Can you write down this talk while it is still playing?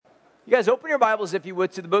You guys open your Bibles, if you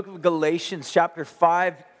would, to the book of Galatians, chapter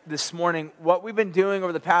 5 this morning. What we've been doing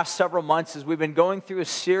over the past several months is we've been going through a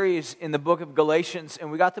series in the book of Galatians,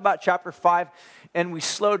 and we got to about chapter 5, and we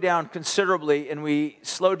slowed down considerably, and we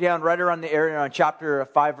slowed down right around the area on chapter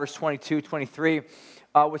 5, verse 22, 23,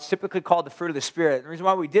 what's typically called the fruit of the Spirit. And the reason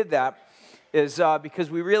why we did that is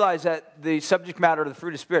because we realized that the subject matter of the fruit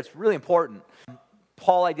of the Spirit is really important.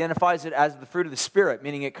 Paul identifies it as the fruit of the Spirit,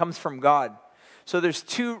 meaning it comes from God. So there's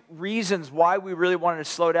two reasons why we really wanted to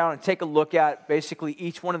slow down and take a look at basically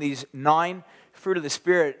each one of these 9 fruit of the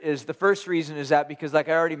Spirit. Is the first reason is that because, like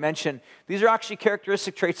I already mentioned, these are actually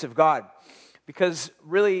characteristic traits of God. Because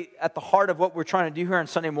really at the heart of what we're trying to do here on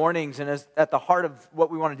Sunday mornings and at the heart of what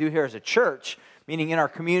we want to do here as a church, meaning in our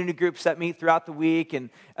community groups that meet throughout the week and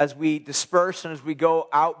as we disperse and as we go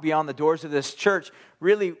out beyond the doors of this church,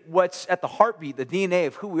 really what's at the heartbeat, the DNA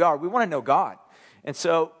of who we are, we want to know God. And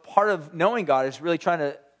so part of knowing God is really trying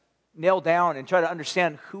to nail down and try to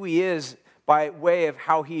understand who He is by way of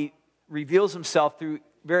how He reveals Himself through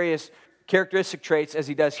various characteristic traits as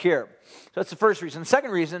He does here. So that's the first reason. The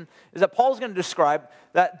second reason is that Paul's going to describe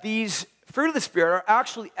that these fruit of the Spirit are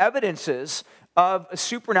actually evidences of a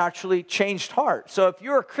supernaturally changed heart. So if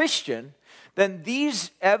you're a Christian, then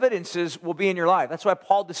these evidences will be in your life. That's why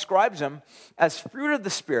Paul describes them as fruit of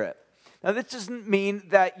the Spirit. Now, this doesn't mean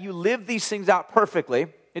that you live these things out perfectly.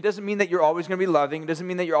 It doesn't mean that you're always going to be loving. It doesn't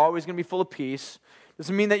mean that you're always going to be full of peace. It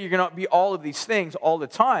doesn't mean that you're going to be all of these things all the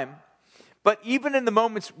time. But even in the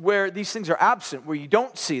moments where these things are absent, where you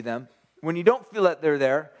don't see them, when you don't feel that they're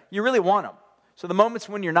there, you really want them. So the moments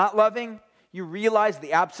when you're not loving, you realize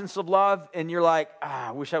the absence of love, and you're like,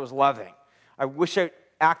 I wish I was loving. I wish I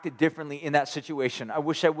acted differently in that situation. I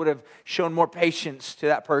wish I would have shown more patience to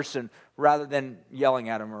that person rather than yelling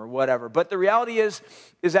at them or whatever. But the reality is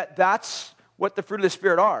that that's what the fruit of the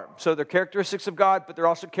Spirit are. So they're characteristics of God, but they're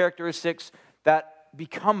also characteristics that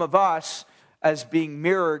become of us as being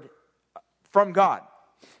mirrored from God.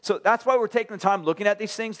 So that's why we're taking the time looking at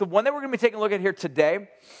these things. The one that we're going to be taking a look at here today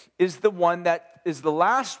is the one that is the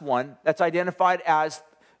last one that's identified as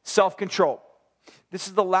self-control. This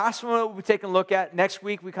is the last one that we'll be taking a look at. Next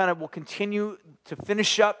week, we kind of will continue to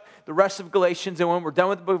finish up the rest of Galatians. And when we're done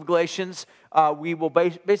with the book of Galatians, we will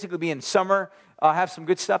basically be in summer. Have some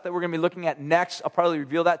good stuff that we're going to be looking at next. I'll probably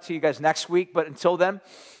reveal that to you guys next week. But until then,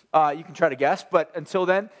 you can try to guess. But until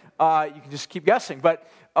then, you can just keep guessing. But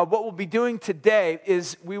what we'll be doing today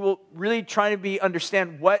is we will really try to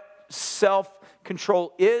understand what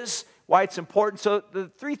self-control is, why it's important. So the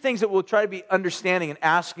 3 things that we'll try to be understanding and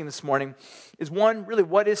asking this morning is 1, really,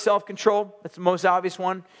 what is self-control? That's the most obvious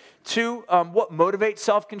one. 2, what motivates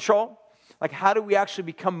self-control? Like, how do we actually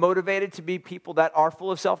become motivated to be people that are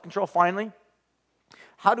full of self-control finally?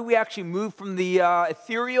 How do we actually move from the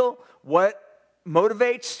ethereal, what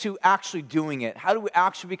motivates, to actually doing it? How do we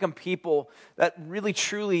actually become people that really,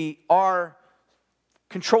 truly are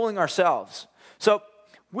controlling ourselves? So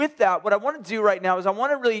with that, what I want to do right now is I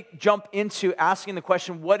want to really jump into asking the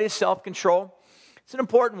question, what is self-control? It's an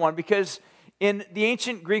important one because in the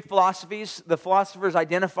ancient Greek philosophies, the philosophers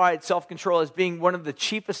identified self-control as being one of the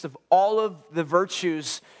chiefest of all of the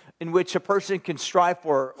virtues in which a person can strive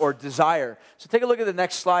for or desire. So take a look at the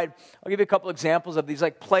next slide. I'll give you a couple examples of these.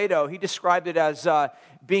 Like Plato, he described it as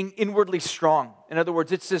being inwardly strong. In other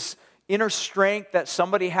words, it's this inner strength that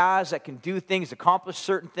somebody has that can do things, accomplish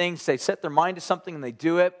certain things. They set their mind to something and they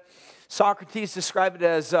do it. Socrates described it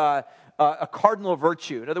as a cardinal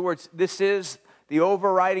virtue. In other words, this is the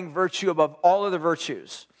overriding virtue above all other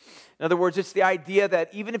virtues. In other words, it's the idea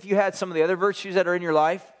that even if you had some of the other virtues that are in your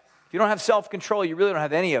life, if you don't have self-control, you really don't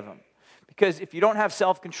have any of them. Because if you don't have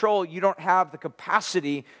self-control, you don't have the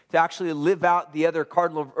capacity to actually live out the other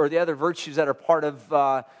cardinal or the other virtues that are part of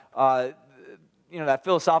that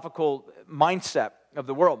philosophical mindset of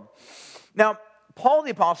the world. Now, Paul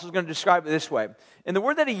the Apostle is going to describe it this way. And the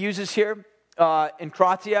word that he uses here in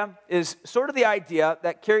kratia is sort of the idea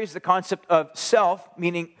that carries the concept of self,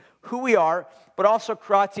 meaning who we are, but also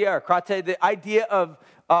kratia or krate, the idea of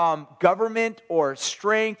government or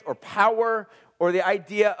strength or power, or the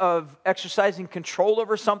idea of exercising control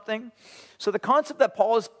over something. So the concept that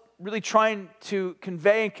Paul is really trying to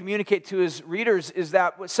convey and communicate to his readers is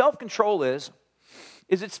that what self-control is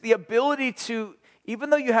it's the ability to, even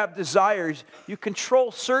though you have desires, you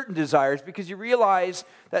control certain desires because you realize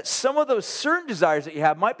that some of those certain desires that you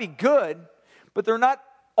have might be good, but they're not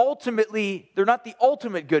the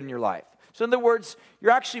ultimate good in your life. So in other words,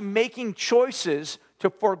 you're actually making choices to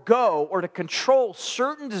forego or to control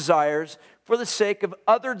certain desires for the sake of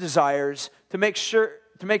other desires to make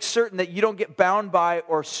certain that you don't get bound by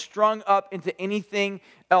or strung up into anything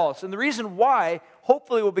else. And the reason why,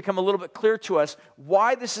 hopefully, will become a little bit clear to us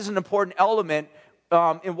why this is an important element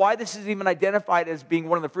and why this is even identified as being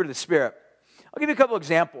one of the fruit of the Spirit. I'll give you a couple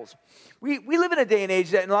examples. We live in a day and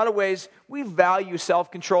age that in a lot of ways we value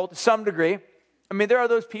self-control to some degree. I mean, there are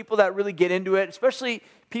those people that really get into it, especially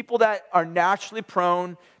people that are naturally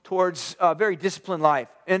prone towards a very disciplined life.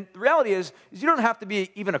 And the reality is you don't have to be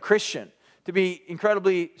even a Christian to be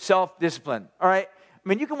incredibly self-disciplined, all right? I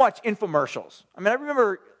mean, you can watch infomercials. I mean, I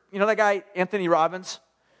remember, that guy, Anthony Robbins?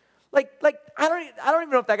 I don't even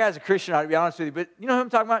know if that guy's a Christian, to be honest with you, but you know who I'm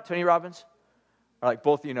talking about? Tony Robbins? Or like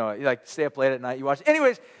both of you know it. You like stay up late at night, you watch it.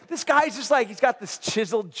 Anyways, this guy's just like, he's got this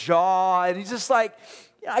chiseled jaw, and he's just like,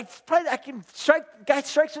 guy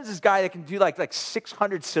strikes me as this guy that can do like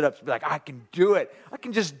 600 sit-ups, be like, I can do it. I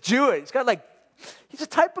can just do it. He's the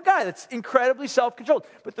type of guy that's incredibly self-controlled.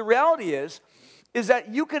 But the reality is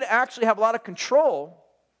that you could actually have a lot of control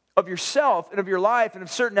of yourself and of your life and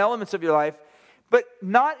of certain elements of your life, but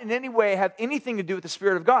not in any way have anything to do with the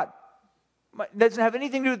Spirit of God. It doesn't have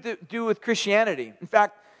anything to do with Christianity. In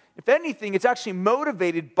fact, if anything, it's actually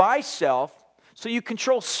motivated by self, so you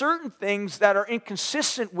control certain things that are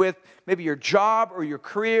inconsistent with maybe your job or your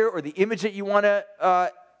career or the image that you want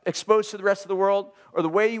to expose to the rest of the world or the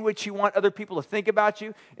way in which you want other people to think about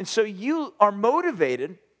you. And so you are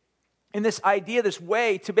motivated in this idea, this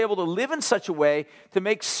way, to be able to live in such a way to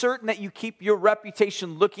make certain that you keep your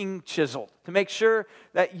reputation looking chiseled, to make sure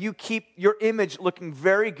that you keep your image looking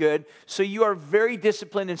very good, so you are very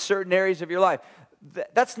disciplined in certain areas of your life.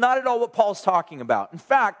 That's not at all what Paul's talking about. In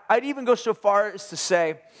fact, I'd even go so far as to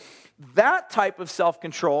say that type of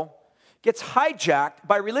self-control gets hijacked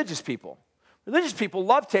by religious people. Religious people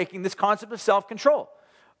love taking this concept of self-control.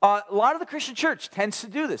 A lot of the Christian church tends to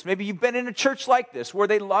do this. Maybe you've been in a church like this where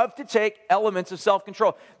they love to take elements of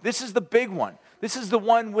self-control. This is the big one. This is the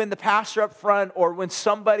one when the pastor up front or when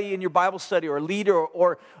somebody in your Bible study or a leader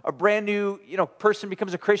or a brand new person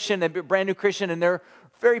becomes a Christian, a brand new Christian, and they're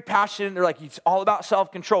very passionate. They're like, it's all about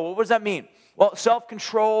self-control. What does that mean? Well,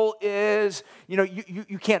 self-control is,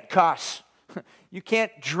 you can't cuss. You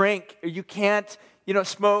can't drink. Or you can't,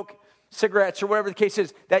 smoke cigarettes or whatever the case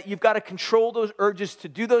is, that you've got to control those urges to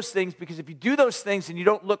do those things, because if you do those things, then you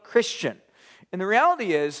don't look Christian. And the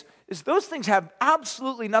reality is those things have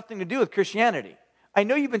absolutely nothing to do with Christianity. I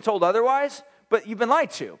know you've been told otherwise, but you've been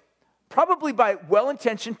lied to. Probably by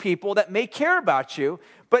well-intentioned people that may care about you,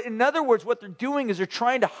 but in other words, what they're doing is they're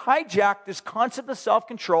trying to hijack this concept of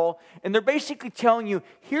self-control, and they're basically telling you,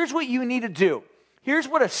 here's what you need to do. Here's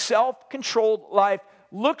what a self-controlled life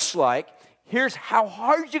looks like. Here's how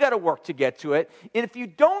hard you got to work to get to it. And if you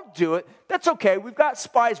don't do it, that's okay. We've got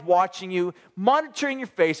spies watching you, monitoring your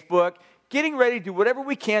Facebook, getting ready to do whatever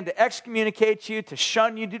we can to excommunicate you, to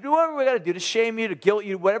shun you, to do whatever we got to do, to shame you, to guilt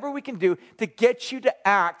you, whatever we can do to get you to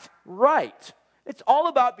act right. It's all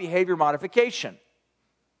about behavior modification.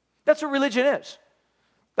 That's what religion is.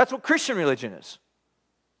 That's what Christian religion is.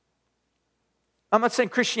 I'm not saying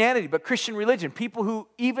Christianity, but Christian religion. People who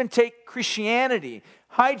even take Christianity,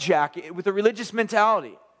 hijack it with a religious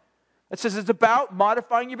mentality that says it's about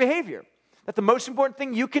modifying your behavior. That the most important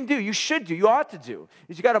thing you can do, you should do, you ought to do,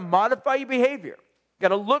 is you got to modify your behavior. You got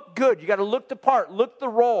to look good. You got to look the part, look the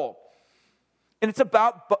role. And it's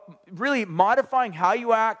about really modifying how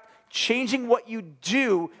you act, changing what you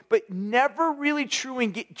do, but never really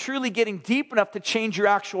truly getting deep enough to change your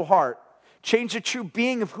actual heart, change the true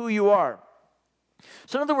being of who you are.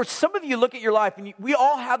 So in other words, some of you look at your life, and we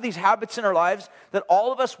all have these habits in our lives that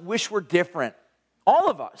all of us wish were different. All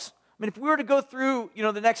of us. I mean, if we were to go through,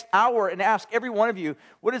 the next hour and ask every one of you,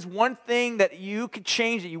 what is one thing that you could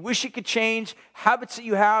change, that you wish you could change, habits that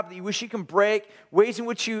you have that you wish you can break, ways in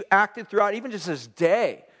which you acted throughout, even just this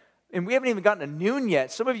day. And we haven't even gotten to noon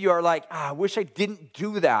yet. Some of you are like, I wish I didn't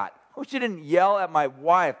do that. I wish I didn't yell at my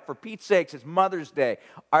wife. For Pete's sakes, it's Mother's Day.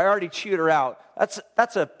 I already chewed her out.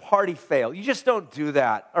 That's a party fail. You just don't do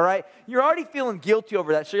that, all right? You're already feeling guilty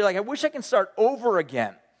over that. So you're like, I wish I can start over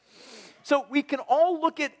again. So we can all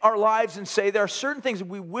look at our lives and say there are certain things that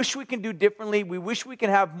we wish we can do differently. We wish we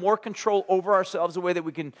can have more control over ourselves, the way that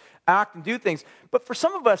we can act and do things. But for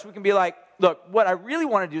some of us, we can be like, look, what I really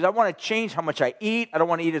want to do is I want to change how much I eat. I don't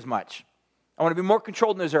want to eat as much. I want to be more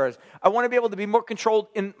controlled in those areas. I want to be able to be more controlled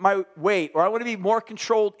in my weight, or I want to be more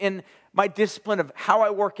controlled in my discipline of how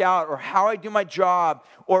I work out or how I do my job,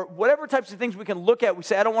 or whatever types of things we can look at. We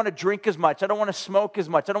say, I don't want to drink as much. I don't want to smoke as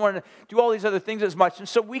much. I don't want to do all these other things as much. And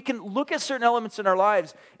so we can look at certain elements in our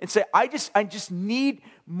lives and say, I just need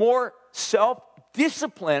more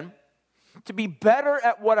self-discipline to be better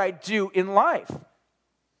at what I do in life.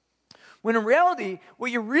 When in reality,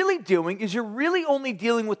 what you're really doing is you're really only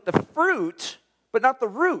dealing with the fruit, but not the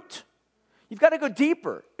root. You've got to go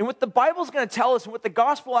deeper. And what the Bible's going to tell us and what the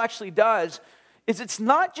gospel actually does is it's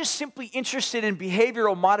not just simply interested in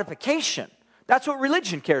behavioral modification. That's what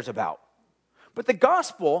religion cares about. But the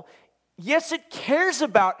gospel, yes, it cares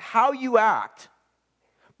about how you act,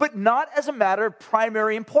 but not as a matter of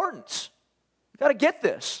primary importance. You've got to get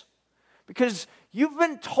this. Because you've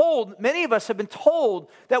been told, many of us have been told,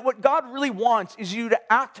 that what God really wants is you to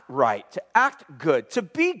act right, to act good, to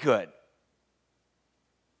be good.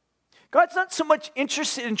 God's not so much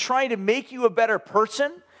interested in trying to make you a better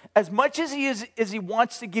person as much as he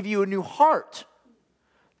wants to give you a new heart.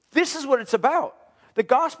 This is what it's about. The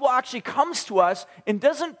gospel actually comes to us and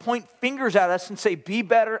doesn't point fingers at us and say, be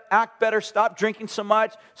better, act better, stop drinking so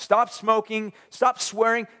much, stop smoking, stop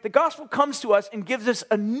swearing. The gospel comes to us and gives us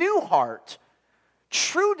a new heart,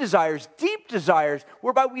 true desires, deep desires,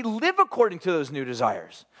 whereby we live according to those new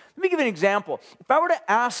desires. Let me give you an example. If I were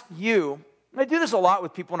to ask you, and I do this a lot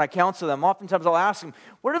with people when I counsel them. Oftentimes I'll ask them,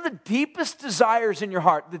 what are the deepest desires in your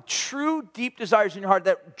heart, the true deep desires in your heart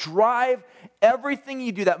that drive everything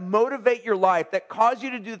you do, that motivate your life, that cause you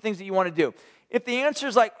to do the things that you want to do? If the answer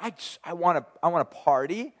is like, I want to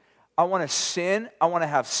party, I want to sin, I want to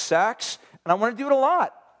have sex, and I want to do it a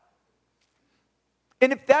lot.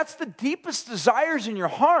 And if that's the deepest desires in your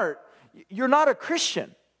heart, you're not a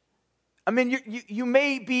Christian. I mean, you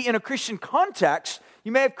may be in a Christian context,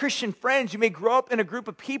 you may have Christian friends, you may grow up in a group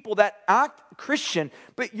of people that act Christian,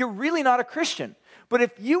 but you're really not a Christian. But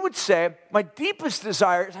if you would say, my deepest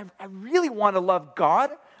desire is I really want to love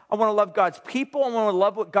God, I want to love God's people, I want to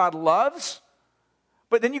love what God loves,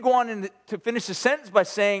 but then you go on to finish the sentence by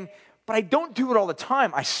saying, but I don't do it all the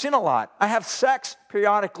time. I sin a lot. I have sex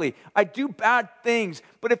periodically. I do bad things.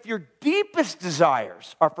 But if your deepest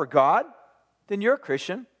desires are for God, then you're a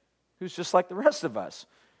Christian who's just like the rest of us.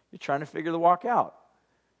 You're trying to figure the walk out.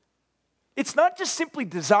 It's not just simply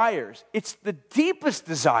desires. It's the deepest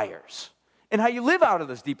desires and how you live out of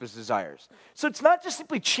those deepest desires. So it's not just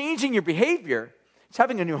simply changing your behavior. It's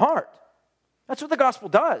having a new heart. That's what the gospel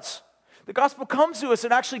does. The gospel comes to us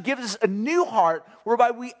and actually gives us a new heart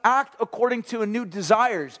whereby we act according to a new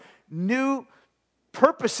desires, new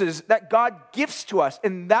purposes that God gifts to us.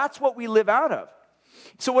 And that's what we live out of.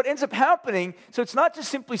 So what ends up happening, so it's not just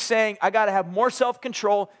simply saying, I got to have more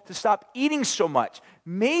self-control to stop eating so much.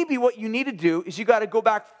 Maybe what you need to do is you got to go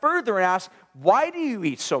back further and ask, why do you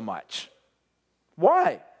eat so much?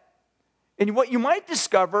 Why? And what you might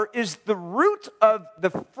discover is the root of the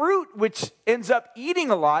fruit which ends up eating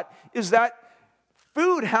a lot is that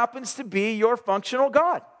food happens to be your functional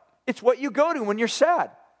God. It's what you go to when you're sad.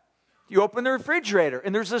 You open the refrigerator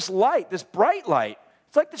and there's this light, this bright light.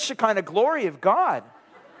 It's like the Shekinah glory of God.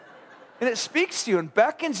 And it speaks to you and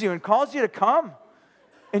beckons you and calls you to come.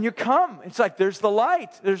 And you come. It's like there's the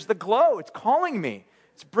light. There's the glow. It's calling me.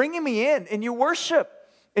 It's bringing me in. And you worship.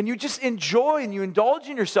 And you just enjoy and you indulge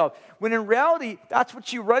in yourself. When in reality, that's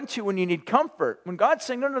what you run to when you need comfort. When God's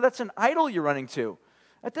saying, no, that's an idol you're running to.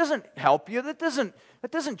 That doesn't help you. That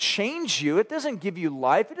doesn't change you. It doesn't give you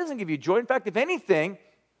life. It doesn't give you joy. In fact, if anything,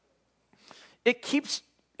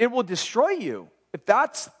 it will destroy you. If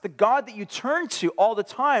that's the God that you turn to all the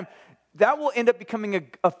time, that will end up becoming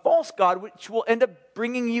a false God, which will end up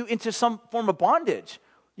bringing you into some form of bondage.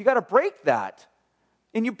 You got to break that.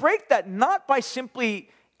 And you break that not by simply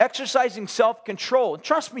exercising self-control.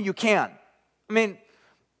 Trust me, you can. I mean,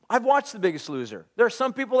 I've watched The Biggest Loser. There are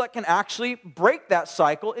some people that can actually break that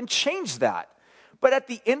cycle and change that. But at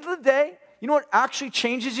the end of the day, you know what actually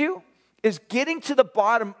changes you? Is getting to the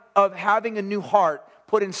bottom of having a new heart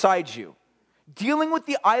put inside you. Dealing with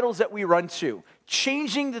the idols that we run to.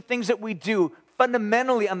 Changing the things that we do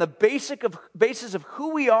fundamentally on the basis of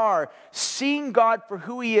who we are, seeing God for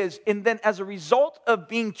who He is, and then as a result of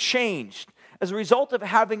being changed, as a result of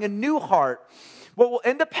having a new heart, what will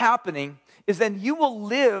end up happening is then you will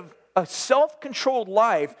live a self-controlled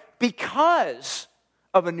life because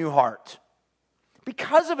of a new heart.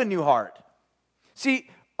 Because of a new heart. See,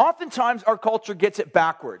 oftentimes our culture gets it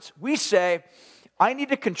backwards. We say, I need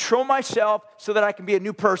to control myself so that I can be a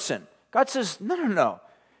new person. God says, no.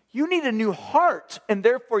 You need a new heart, and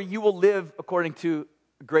therefore you will live according to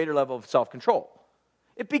a greater level of self-control.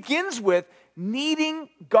 It begins with needing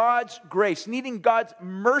God's grace, needing God's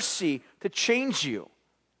mercy to change you,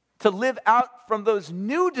 to live out from those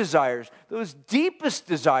new desires, those deepest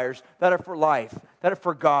desires that are for life, that are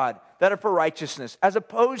for God, that are for righteousness, as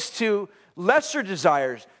opposed to lesser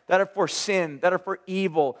desires that are for sin, that are for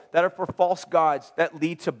evil, that are for false gods, that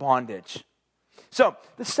lead to bondage. So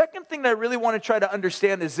the second thing that I really want to try to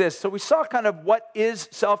understand is this. So we saw kind of what is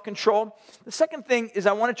self-control. The second thing is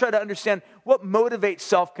I want to try to understand what motivates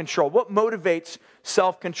self-control. What motivates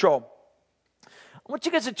self-control? I want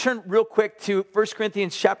you guys to turn real quick to 1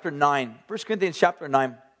 Corinthians chapter 9. 1 Corinthians chapter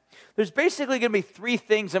 9. There's basically going to be three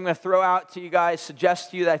things I'm going to throw out to you guys,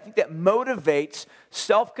 suggest to you that I think that motivates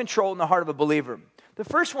self-control in the heart of a believer. The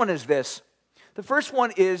first one is this. The first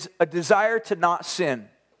one is a desire to not sin.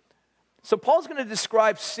 So Paul's going to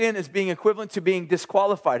describe sin as being equivalent to being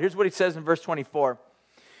disqualified. Here's what he says in verse 24.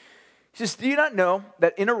 He says, "Do you not know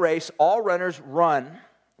that in a race all runners run,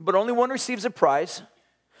 but only one receives a prize?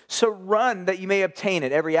 So run that you may obtain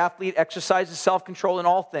it. Every athlete exercises self-control in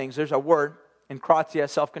all things." There's a word, in kratia,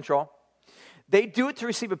 self-control. "They do it to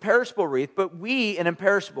receive a perishable wreath, but we an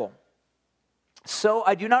imperishable. So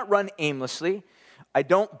I do not run aimlessly. I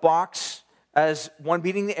don't box as one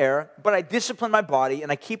beating the air, but I discipline my body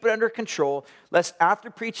and I keep it under control, lest after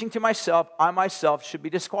preaching to myself, I myself should be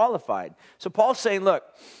disqualified." So Paul's saying, look,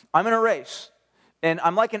 I'm in a race, and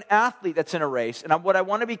I'm like an athlete that's in a race, and what I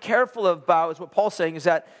want to be careful about is what Paul's saying is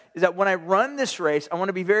that when I run this race, I want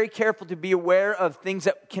to be very careful to be aware of things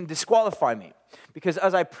that can disqualify me. Because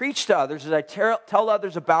as I preach to others, as I tell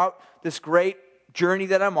others about this great journey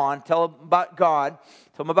that I'm on, tell them about God,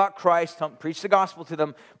 tell them about Christ, preach the gospel to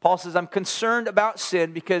them, Paul says, I'm concerned about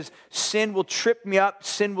sin because sin will trip me up,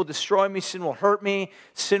 sin will destroy me, sin will hurt me,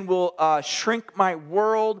 sin will shrink my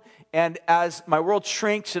world, and as my world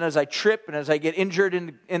shrinks and as I trip and as I get injured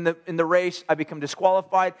in the race, I become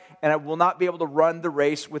disqualified and I will not be able to run the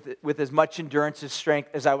race with as much endurance and strength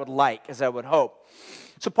as I would like, as I would hope.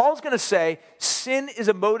 So Paul's going to say sin is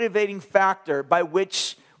a motivating factor by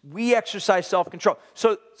which we exercise self-control.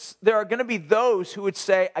 So there are going to be those who would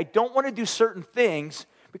say, I don't want to do certain things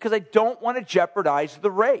because I don't want to jeopardize the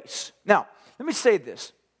race. Now, let me say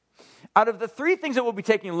this. Out of the three things that we'll be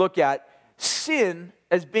taking a look at, sin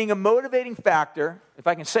as being a motivating factor, if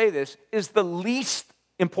I can say this, is the least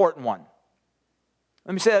important one.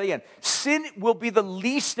 Let me say that again. Sin will be the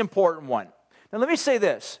least important one. Now let me say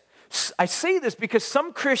this. I say this because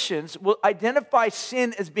some Christians will identify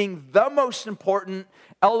sin as being the most important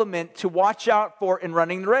element to watch out for in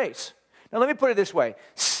running the race. Now let me put it this way.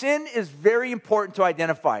 Sin is very important to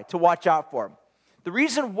identify, to watch out for. The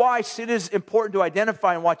reason why sin is important to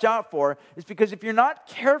identify and watch out for is because if you're not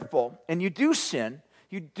careful and you do sin,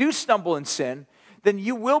 you do stumble in sin, then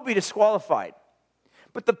you will be disqualified.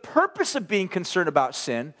 But the purpose of being concerned about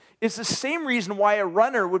sin is the same reason why a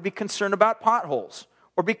runner would be concerned about potholes,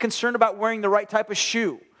 or be concerned about wearing the right type of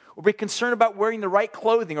shoe, or be concerned about wearing the right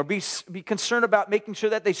clothing, or be concerned about making sure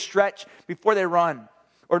that they stretch before they run,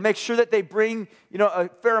 or make sure that they bring, a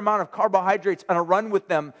fair amount of carbohydrates on a run with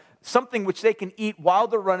them, something which they can eat while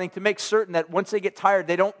they're running to make certain that once they get tired,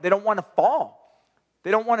 they don't want to fall.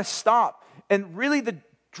 They don't want to stop. And really the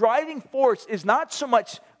driving force is not so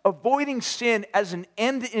much avoiding sin as an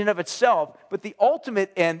end in and of itself, but the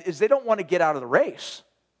ultimate end is they don't want to get out of the race.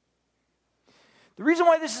 The reason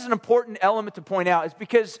why this is an important element to point out is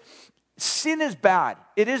because sin is bad.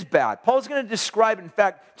 It is bad. Paul's going to describe it. In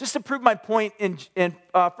fact, just to prove my point in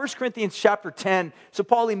 1 Corinthians chapter 10. So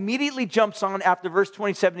Paul immediately jumps on after verse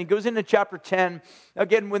 27. He goes into chapter 10.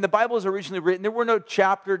 Again, when the Bible was originally written, there were no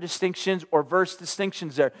chapter distinctions or verse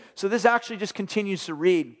distinctions there. So this actually just continues to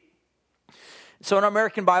read. So in our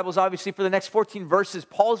American Bibles, obviously, for the next 14 verses,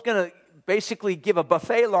 Paul's going to basically give a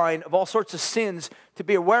buffet line of all sorts of sins to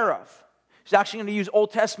be aware of. He's actually going to use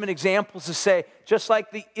Old Testament examples to say, just like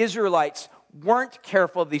the Israelites weren't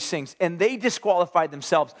careful of these things, and they disqualified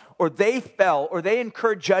themselves, or they fell, or they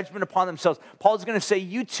incurred judgment upon themselves, Paul's going to say,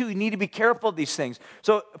 you too need to be careful of these things.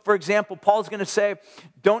 So, for example, Paul's going to say,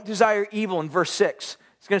 don't desire evil in verse 6.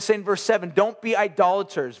 He's going to say in verse 7, don't be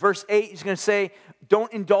idolaters. Verse 8, he's going to say,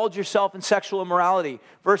 don't indulge yourself in sexual immorality.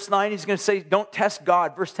 Verse 9, he's going to say, don't test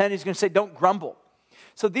God. Verse 10, he's going to say, don't grumble.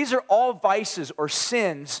 So these are all vices or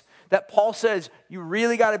sins that Paul says you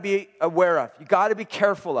really got to be aware of. You got to be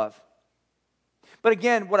careful of. But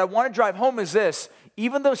again, what I want to drive home is this.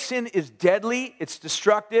 Even though sin is deadly, it's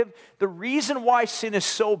destructive, the reason why sin is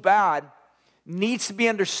so bad needs to be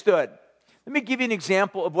understood. Let me give you an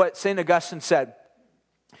example of what St. Augustine said.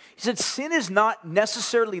 He said, sin is not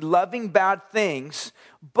necessarily loving bad things,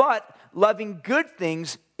 but loving good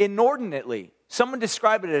things inordinately. Someone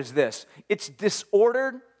described it as this. It's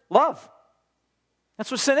disordered love. That's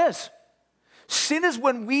what sin is. Sin is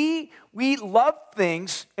when we love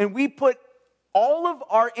things and we put all of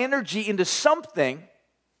our energy into something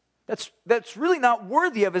that's really not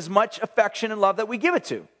worthy of as much affection and love that we give it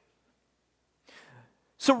to.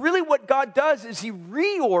 So really what God does is He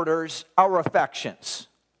reorders our affections.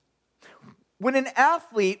 when an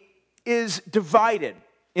athlete is divided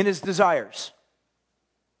in his desires,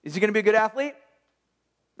 is he going to be a good athlete?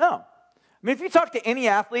 No. I mean, if you talk to any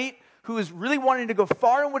athlete who is really wanting to go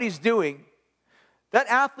far in what he's doing, that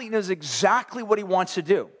athlete knows exactly what he wants to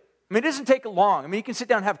do. I mean, it doesn't take long. I mean, you can sit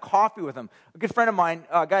down and have coffee with him. A good friend of mine,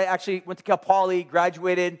 a guy actually went to Cal Poly,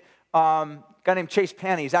 graduated, a guy named Chase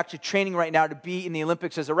Panny. He's actually training right now to be in the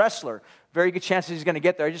Olympics as a wrestler. Very good chance that he's going to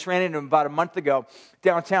get there. I just ran into him about a month ago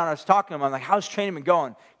downtown. I was talking to him. I'm like, how's training been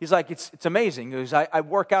going? He's like, it's amazing. He goes, I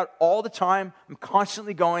work out all the time. I'm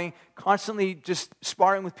constantly going, constantly just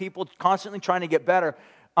sparring with people, constantly trying to get better.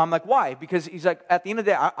 I'm like, why? Because he's like, at the end of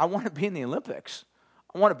the day, I want to be in the Olympics.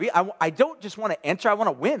 I don't just want to enter, I want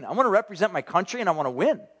to win. I want to represent my country and I want to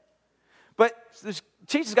win. But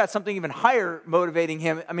Chase has got something even higher motivating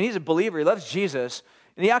him. I mean, he's a believer, he loves Jesus,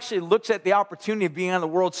 and he actually looks at the opportunity of being on the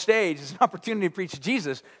world stage as an opportunity to preach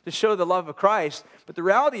Jesus, to show the love of Christ. But the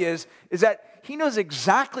reality is that he knows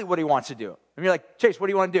exactly what he wants to do. And you're like, Chase, what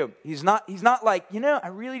do you want to do? He's not like, I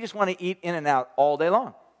really just want to eat In-N-Out all day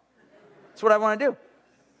long. That's what I want to do.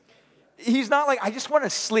 He's not like, I just want to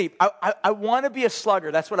sleep. I want to be a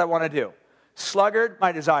sluggard. That's what I want to do. Sluggard,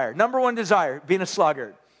 my desire. Number one desire, being a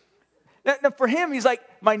sluggard. Now for him, he's like,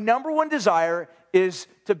 my number one desire is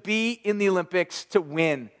to be in the Olympics, to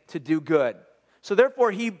win, to do good. So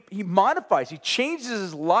therefore, he modifies, he changes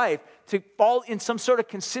his life to fall in some sort of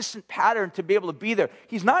consistent pattern to be able to be there.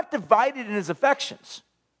 He's not divided in his affections.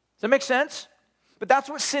 Does that make sense? But that's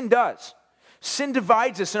what sin does. Sin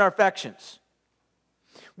divides us in our affections,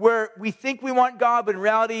 where we think we want God, but in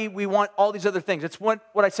reality, we want all these other things. It's what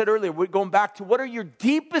I said earlier. We're going back to what are your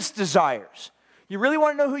deepest desires? You really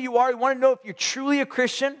want to know who you are? You want to know if you're truly a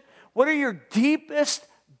Christian? What are your deepest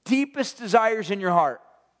desires in your heart?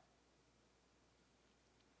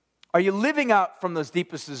 Are you living out from those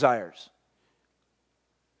deepest desires?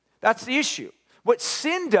 That's the issue. What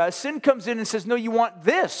sin does, sin comes in and says, no, you want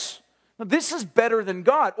this. No, this is better than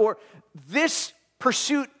God. Or this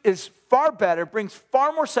pursuit is far better, brings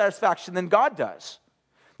far more satisfaction than God does.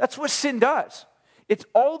 That's what sin does. It's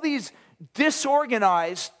all these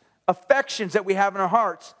disorganized affections that we have in our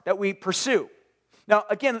hearts that we pursue. Now,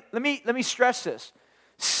 again, let me stress this.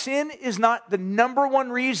 Sin is not the number one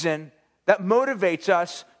reason that motivates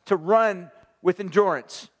us to run with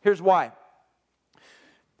endurance. Here's why.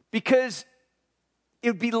 Because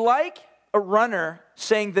it would be like a runner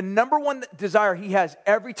saying the number one desire he has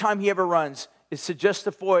every time he ever runs is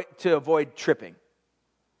to avoid tripping.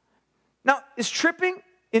 Now, is tripping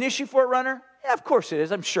an issue for a runner? Yeah, of course it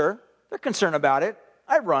is, I'm sure. They're concerned about it.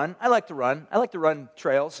 I run. I like to run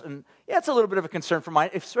trails. And yeah, it's a little bit of a concern for mine,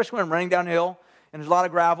 especially when I'm running downhill and there's a lot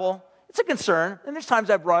of gravel. It's a concern. And there's times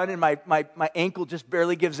I've run and my ankle just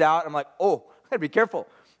barely gives out. I'm like, oh, I gotta be careful.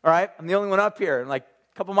 All right, I'm the only one up here. And like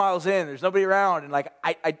a couple miles in, there's nobody around. And like,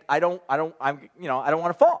 I don't want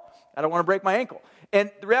to fall. I don't want to break my ankle.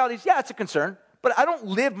 And the reality is, yeah, it's a concern, but I don't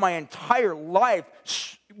live my entire life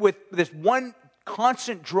with this one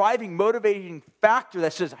constant driving, motivating factor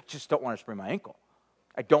that says, I just don't want to sprain my ankle.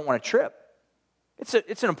 I don't want to trip. It's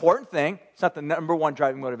an important thing. It's not the number one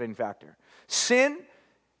driving, motivating factor. Sin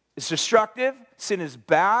is destructive. Sin is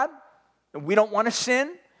bad. And we don't want to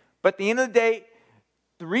sin. But at the end of the day,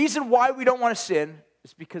 the reason why we don't want to sin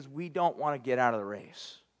is because we don't want to get out of the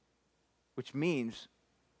race, which means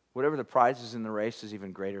whatever the prize is in the race is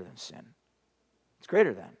even greater than sin. It's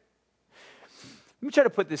greater than. Let me try to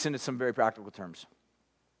put this into some very practical terms.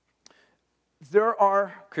 There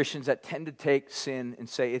are Christians that tend to take sin and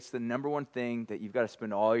say it's the number one thing that you've got to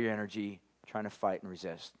spend all your energy trying to fight and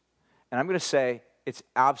resist. And I'm going to say it's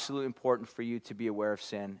absolutely important for you to be aware of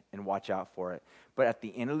sin and watch out for it. But at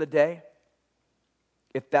the end of the day,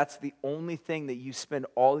 if that's the only thing that you spend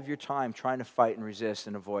all of your time trying to fight and resist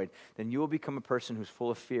and avoid, then you will become a person who's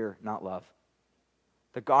full of fear, not love.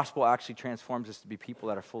 The gospel actually transforms us to be people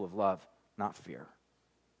that are full of love, not fear.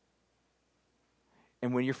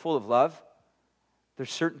 And when you're full of love,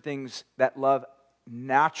 there's certain things that love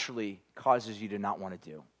naturally causes you to not want to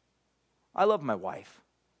do. I love my wife.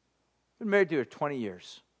 I've been married to her 20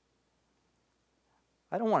 years.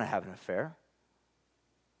 I don't want to have an affair.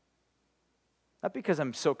 Not because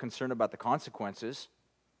I'm so concerned about the consequences.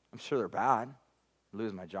 I'm sure they're bad. I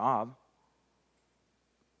lose my job.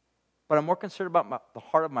 But I'm more concerned about the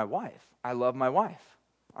heart of my wife. I love my wife.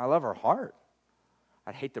 I love her heart.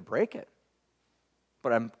 I'd hate to break it.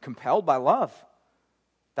 But I'm compelled by love.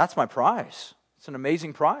 That's my prize. It's an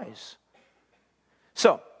amazing prize.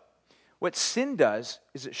 So, what sin does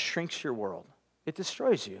is it shrinks your world. It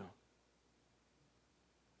destroys you.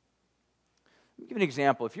 Let me give you an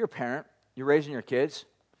example. If you're a parent, you're raising your kids,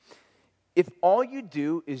 if all you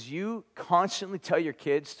do is you constantly tell your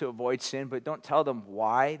kids to avoid sin, but don't tell them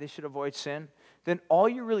why they should avoid sin, then all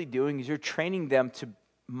you're really doing is you're training them to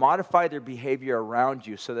modify their behavior around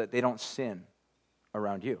you so that they don't sin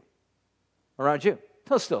around you. Around you.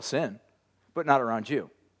 They'll still sin, but not around you.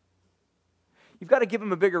 You've got to give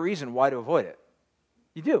them a bigger reason why to avoid it.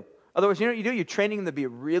 You do. Otherwise, you know what you do? You're training them to be a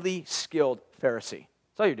really skilled Pharisee.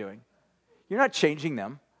 That's all you're doing. You're not changing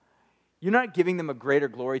them. You're not giving them a greater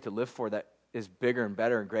glory to live for that is bigger and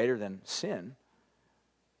better and greater than sin.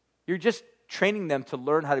 You're just training them to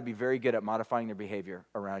learn how to be very good at modifying their behavior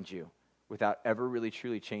around you without ever really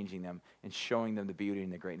truly changing them and showing them the beauty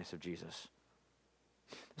and the greatness of Jesus.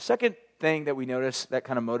 The second thing that we notice that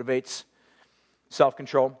kind of motivates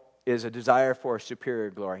self-control is a desire for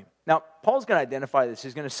superior glory. Now, Paul's going to identify this.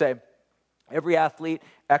 He's going to say, every athlete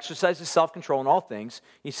exercises self-control in all things.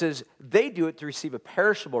 He says, they do it to receive a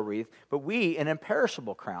perishable wreath, but we an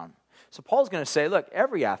imperishable crown. So Paul's going to say, look,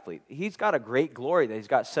 every athlete, he's got a great glory that he's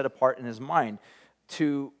got set apart in his mind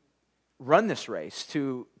to run this race,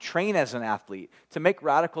 to train as an athlete, to make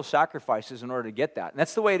radical sacrifices in order to get that. And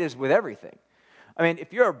that's the way it is with everything. I mean,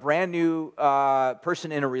 if you're a brand new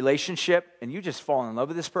person in a relationship and you just fall in love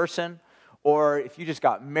with this person, or if you just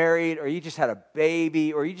got married, or you just had a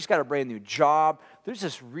baby, or you just got a brand new job, there's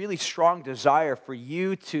this really strong desire for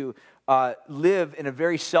you to live in a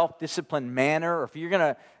very self-disciplined manner. Or if you're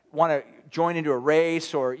going to want to join into a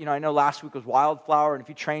race, or, I know last week was Wildflower, and if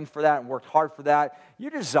you trained for that and worked hard for that,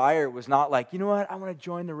 your desire was not like, you know what, I want to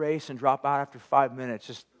join the race and drop out after 5 minutes,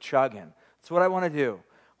 just chugging. That's what I want to do.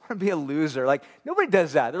 I want to be a loser. Like, nobody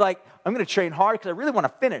does that. They're like, I'm going to train hard because I really want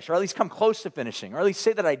to finish, or at least come close to finishing, or at least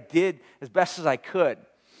say that I did as best as I could.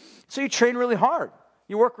 So you train really hard.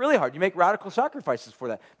 You work really hard. You make radical sacrifices for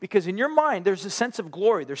that. Because in your mind, there's a sense of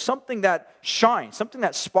glory. There's something that shines, something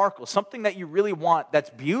that sparkles, something that you really want that's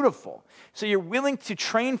beautiful. So you're willing to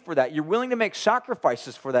train for that. You're willing to make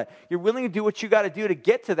sacrifices for that. You're willing to do what you got to do to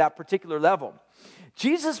get to that particular level.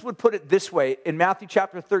 Jesus would put it this way in Matthew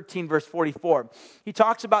chapter 13, verse 44. He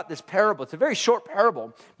talks about this parable. It's a very short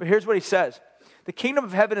parable, but here's what he says. The kingdom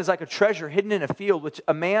of heaven is like a treasure hidden in a field, which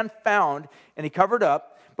a man found and he covered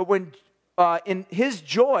up. But when in his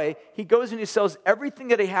joy, he goes and he sells everything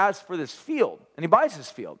that he has for this field, and he buys this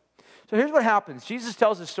field. So here's what happens. Jesus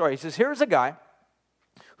tells this story. He says, here's a guy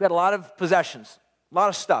who had a lot of possessions, a lot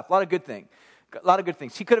of stuff, a lot of good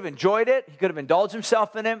things. He could have enjoyed it. He could have indulged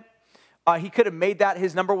himself in it. He could have made that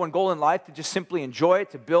his number one goal in life, to just simply enjoy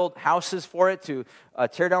it, to build houses for it, to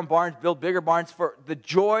tear down barns, build bigger barns for the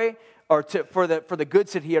joy, or for the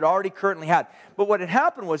goods that he had already currently had. But what had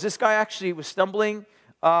happened was this guy actually was stumbling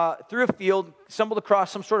through a field, stumbled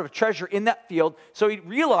across some sort of a treasure in that field. So he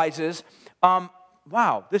realizes,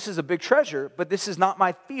 wow, this is a big treasure, but this is not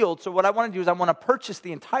my field. So what I want to do is I want to purchase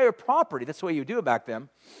the entire property. That's the way you do it back then.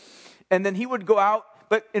 And then he would go out,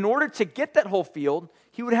 but in order to get that whole field,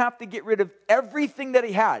 he would have to get rid of everything that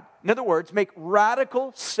he had. In other words, make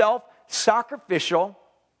radical, self-sacrificial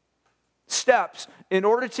steps in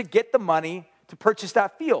order to get the money to purchase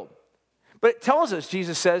that field. But it tells us,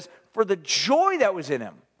 Jesus says, for the joy that was in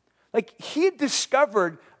him. Like, he had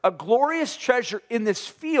discovered a glorious treasure in this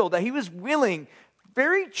field that he was willing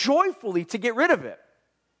very joyfully to get rid of it.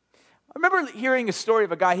 I remember hearing a story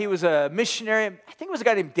of a guy, he was a missionary. I think it was a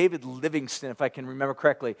guy named David Livingston, if I can remember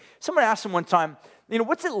correctly. Someone asked him one time,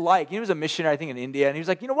 what's it like? He was a missionary, I think, in India. And he was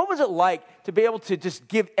like, what was it like to be able to just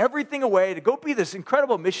give everything away, to go be this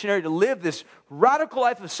incredible missionary, to live this radical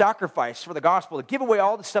life of sacrifice for the gospel, to give away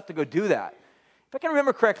all the stuff to go do that? If I can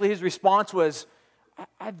remember correctly, his response was,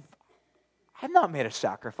 I've not made a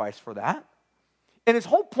sacrifice for that. And his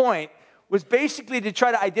whole point was basically to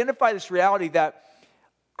try to identify this reality that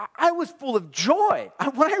I was full of joy.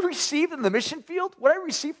 What I received in the mission field, what I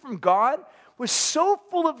received from God, was so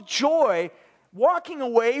full of joy. Walking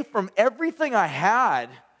away from everything I had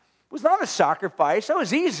was not a sacrifice. That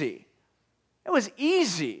was easy. It was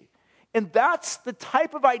easy. And that's the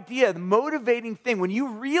type of idea, the motivating thing. When you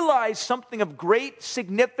realize something of great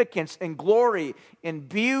significance and glory and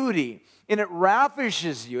beauty, and it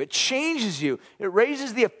ravishes you, it changes you, it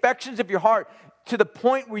raises the affections of your heart to the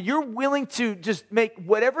point where you're willing to just make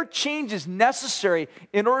whatever changes necessary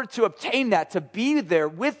in order to obtain that, to be there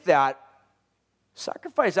with that,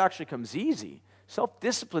 sacrifice actually comes easy.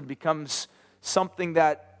 Self-discipline becomes something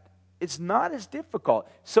that it's not as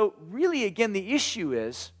difficult. So really, again, the issue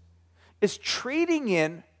is trading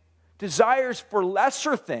in desires for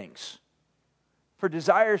lesser things for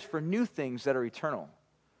desires for new things that are eternal.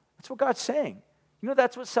 That's what God's saying.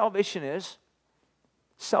 That's what salvation is.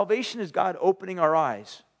 Salvation is God opening our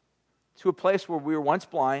eyes to a place where we were once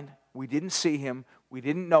blind, we didn't see him, we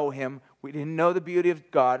didn't know him, We didn't know the beauty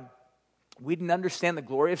of God. We didn't understand the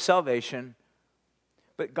glory of salvation.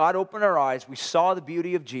 But God opened our eyes. We saw the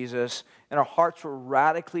beauty of Jesus, and our hearts were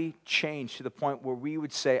radically changed to the point where we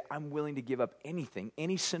would say, I'm willing to give up anything,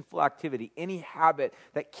 any sinful activity, any habit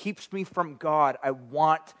that keeps me from God. I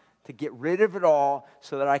want to get rid of it all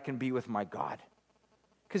so that I can be with my God.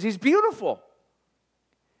 Because He's beautiful.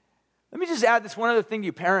 Let me just add this one other thing to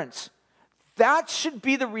you parents. That should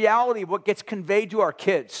be the reality of what gets conveyed to our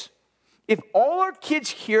kids. If all our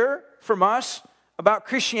kids hear from us about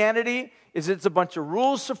Christianity is it's a bunch of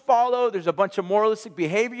rules to follow, there's a bunch of moralistic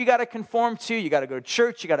behavior you got to conform to, you got to go to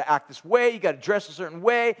church, you got to act this way, you got to dress a certain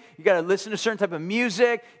way, you got to listen to a certain type of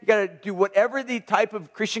music, you got to do whatever the type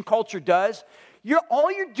of Christian culture does, all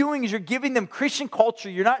you're doing is you're giving them Christian culture.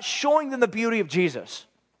 You're not showing them the beauty of Jesus.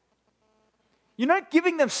 You're not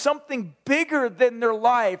giving them something bigger than their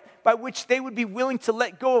life by which they would be willing to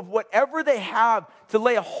let go of whatever they have to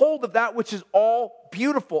lay a hold of that which is all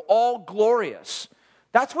beautiful, all glorious.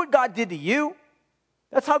 That's what God did to you.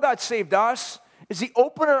 That's how God saved us, is He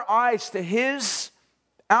opened our eyes to His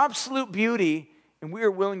absolute beauty, and we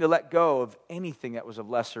are willing to let go of anything that was of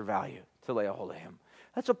lesser value to lay a hold of Him.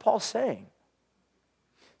 That's what Paul's saying.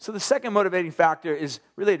 So the second motivating factor is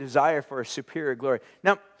really a desire for a superior glory.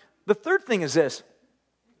 Now, the third thing is this,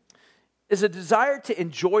 is a desire to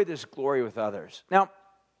enjoy this glory with others. Now,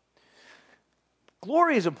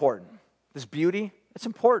 glory is important. This beauty, it's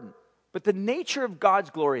important. But the nature of God's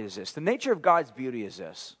glory is this. The nature of God's beauty is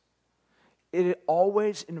this. It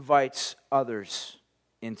always invites others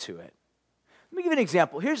into it. Let me give you an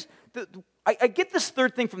example. I get this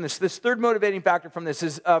third thing from this third motivating factor from this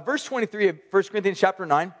is verse 23 of 1 Corinthians chapter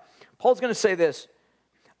 9. Paul's going to say this,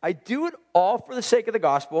 I do it all for the sake of the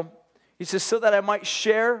gospel. He says, so that I might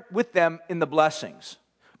share with them in the blessings.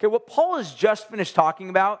 Okay, what Paul has just finished talking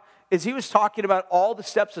about is he was talking about all the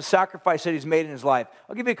steps of sacrifice that he's made in his life.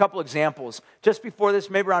 I'll give you a couple examples. Just before this,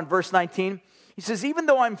 maybe around verse 19, he says, even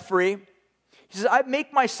though I'm free, he says, I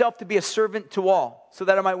make myself to be a servant to all so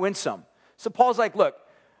that I might win some. So Paul's like, look,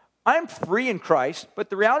 I'm free in Christ, but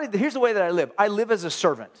the reality, here's the way that I live. I live as a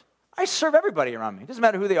servant. I serve everybody around me. It doesn't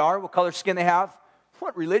matter who they are, what color skin they have,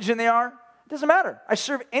 what religion they are. It doesn't matter. I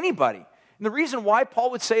serve anybody. And the reason why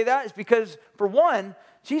Paul would say that is because, for one,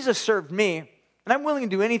 Jesus served me, and I'm willing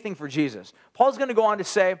to do anything for Jesus. Paul's going to go on to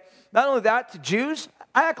say, not only that, to Jews,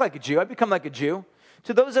 I act like a Jew. I become like a Jew.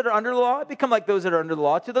 To those that are under the law, I become like those that are under the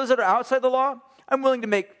law. To those that are outside the law, I'm willing to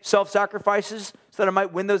make self-sacrifices so that I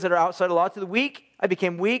might win those that are outside the law. To the weak, I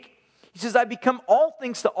became weak. He says, I become all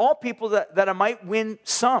things to all people that I might win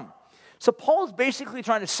some. So Paul is basically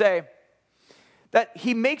trying to say that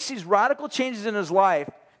he makes these radical changes in his life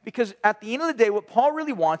because at the end of the day, what Paul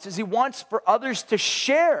really wants is he wants for others to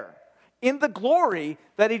share in the glory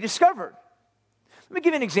that he discovered. Let me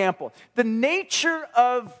give you an example. The nature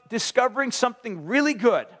of discovering something really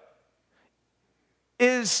good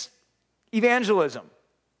is evangelism.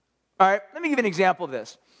 All right, let me give you an example of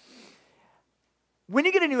this. When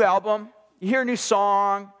you get a new album, you hear a new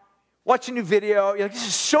song, watch a new video, you're like, this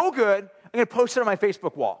is so good, I'm going to post it on my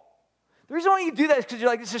Facebook wall. The reason why you do that is because you're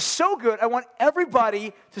like, this is so good, I want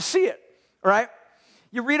everybody to see it, all right?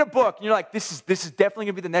 You read a book, and you're like, this is definitely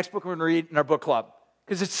going to be the next book we're going to read in our book club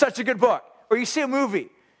because it's such a good book. Or you see a movie,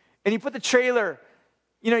 and you put the trailer,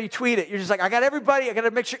 you tweet it. You're just like, I got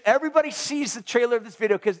to make sure everybody sees the trailer of this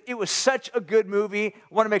video because it was such a good movie.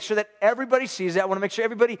 I want to make sure that everybody sees it. I want to make sure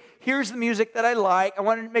everybody hears the music that I like. I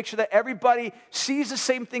want to make sure that everybody sees the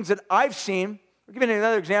same things that I've seen. I'll give you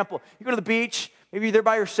another example. You go to the beach, maybe you're there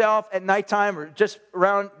by yourself at nighttime or just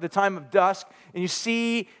around the time of dusk, and you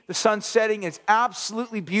see the sun setting. It's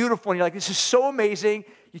absolutely beautiful, and you're like, this is so amazing.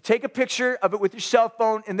 You take a picture of it with your cell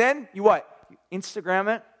phone, and then you what? You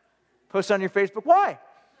Instagram it, post it on your Facebook. Why?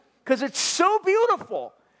 Because it's so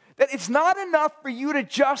beautiful that it's not enough for you to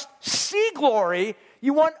just see glory.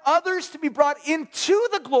 You want others to be brought into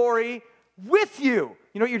the glory with you.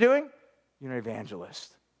 You know what you're doing? You're an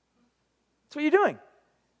evangelist. That's what you're doing.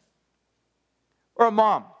 Or a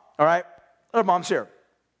mom, all right? Our mom's here.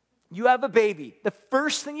 You have a baby. The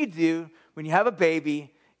first thing you do when you have a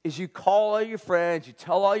baby is you call all your friends, you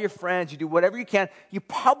tell all your friends, you do whatever you can, you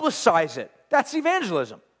publicize it. That's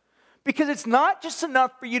evangelism. Because it's not just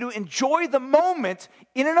enough for you to enjoy the moment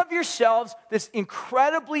in and of yourselves, this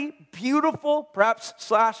incredibly beautiful, perhaps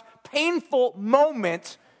 / painful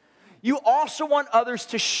moment. You also want others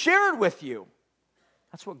to share it with you.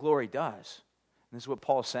 That's what glory does. And this is what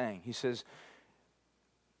Paul's saying. He says,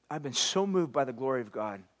 I've been so moved by the glory of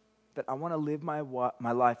God that I want to live my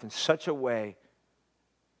life in such a way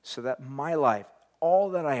so that my life, all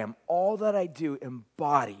that I am, all that I do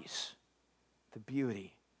embodies the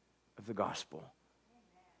beauty of the gospel.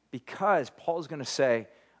 Because Paul's going to say,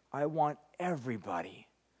 I want everybody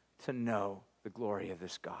to know the glory of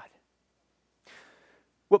this God.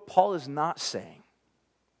 What Paul is not saying,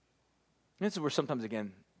 and this is where sometimes,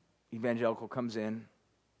 again, evangelical comes in,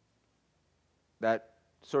 that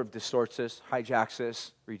sort of distorts this, hijacks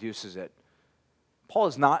this, reduces it. Paul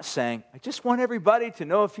is not saying, I just want everybody to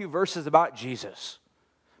know a few verses about Jesus.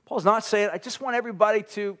 Paul's not saying, I just want everybody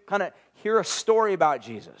to kind of hear a story about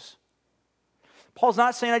Jesus. Paul's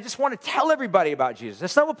not saying, I just want to tell everybody about Jesus.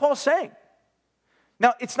 That's not what Paul's saying.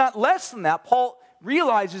 Now, it's not less than that. Paul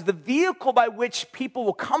realizes the vehicle by which people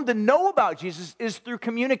will come to know about Jesus is through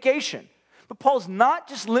communication. But Paul's not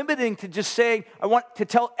just limiting to just saying, I want to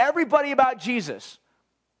tell everybody about Jesus.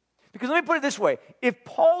 Because let me put it this way. If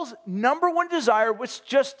Paul's number one desire was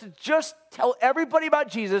just to tell everybody about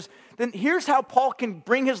Jesus, then here's how Paul can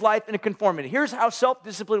bring his life into conformity. Here's how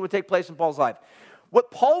self-discipline would take place in Paul's life. What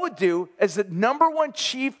Paul would do as the number one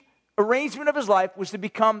chief arrangement of his life was to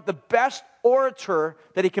become the best orator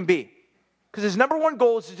that he can be. Because his number one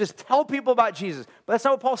goal is to just tell people about Jesus. But that's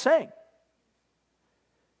not what Paul's saying.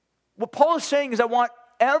 What Paul is saying is I want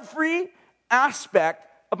every aspect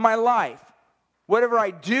of my life, whatever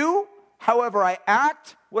I do, however I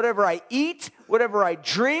act, whatever I eat, whatever I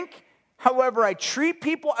drink, however I treat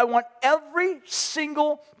people, I want every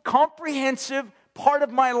single comprehensive part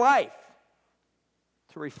of my life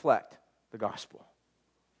to reflect the gospel.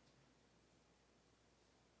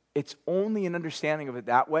 It's only an understanding of it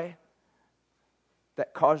that way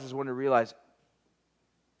that causes one to realize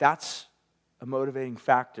that's a motivating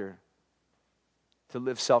factor to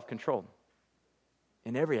live self-controlled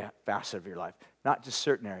in every facet of your life, not just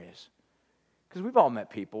certain areas. Because we've all met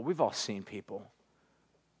people, we've all seen people.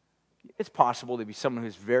 It's possible to be someone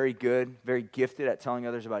who's very good, very gifted at telling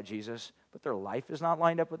others about Jesus, but their life is not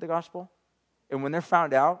lined up with the gospel. And when they're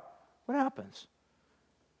found out, what happens?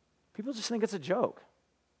 People just think it's a joke.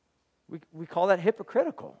 We call that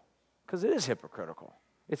hypocritical, because it is hypocritical.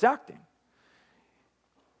 It's acting.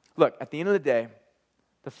 Look, at the end of the day,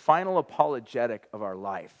 the final apologetic of our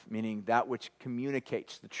life, meaning that which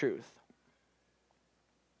communicates the truth,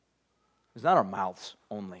 is not our mouths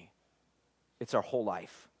only. It's our whole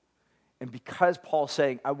life. And because Paul's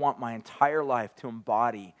saying, I want my entire life to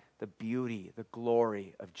embody the beauty, the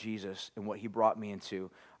glory of Jesus and what he brought me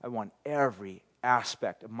into, I want every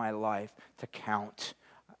aspect of my life to count.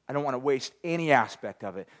 I don't want to waste any aspect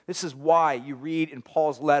of it. This is why you read in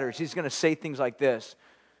Paul's letters, he's going to say things like this,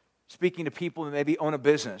 speaking to people that maybe own a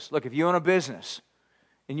business. Look, if you own a business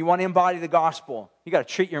and you want to embody the gospel, you got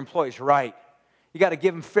to treat your employees right. You got to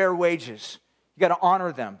give them fair wages. You got to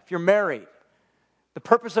honor them. If you're married, the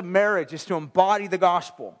purpose of marriage is to embody the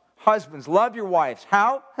gospel. Husbands, love your wives.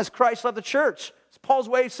 How? As Christ loved the church. It's Paul's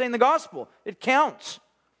way of saying the gospel. It counts.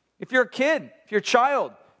 If you're a kid, if you're a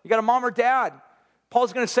child, you got a mom or dad,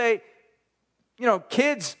 Paul's going to say,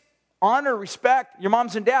 kids, honor, respect your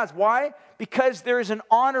moms and dads. Why? Because there is an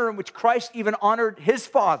honor in which Christ even honored his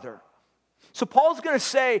father. So Paul's going to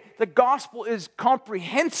say the gospel is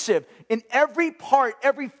comprehensive in every part,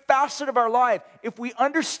 every facet of our life. If we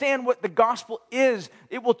understand what the gospel is,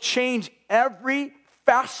 it will change every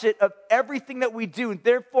facet of everything that we do. And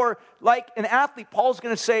therefore, like an athlete, Paul's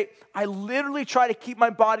going to say, I literally try to keep my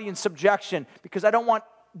body in subjection because I don't want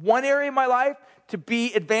one area of my life to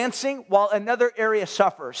be advancing while another area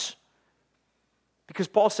suffers. Because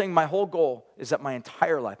Paul's saying my whole goal is that my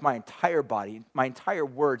entire life, my entire body, my entire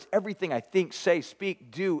words, everything I think, say,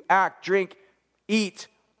 speak, do, act, drink, eat,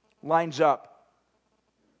 lines up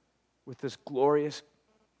with this glorious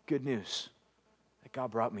good news that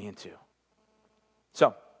God brought me into.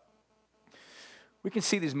 So, we can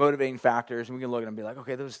see these motivating factors and we can look at them and be like,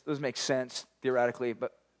 okay, those make sense theoretically,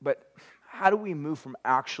 but how do we move from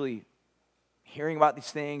actually hearing about these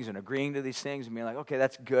things and agreeing to these things and being like, okay,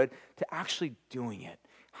 that's good, to actually doing it?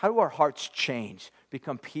 How do our hearts change,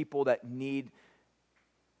 become people that need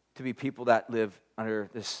to be people that live under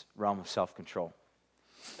this realm of self-control?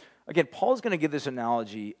 Again, Paul's going to give this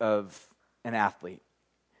analogy of an athlete.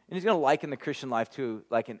 And he's going to liken the Christian life to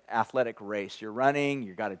like an athletic race. You're running,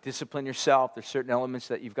 you've got to discipline yourself. There's certain elements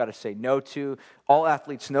that you've got to say no to. All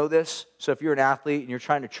athletes know this. So if you're an athlete and you're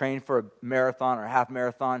trying to train for a marathon or a half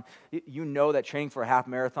marathon, you know that training for a half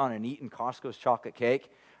marathon and eating Costco's chocolate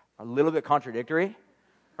cake are a little bit contradictory,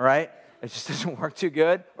 all right? It just doesn't work too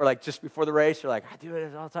good. Or like just before the race, you're like, I do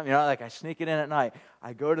it all the time. Like I sneak it in at night.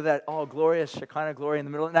 I go to that glorious Shekinah glory in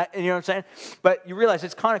the middle of the night. And you know what I'm saying? But you realize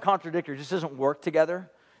it's kind of contradictory. It just doesn't work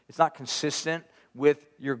together. It's not consistent with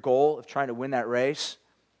your goal of trying to win that race.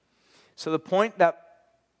 So the point that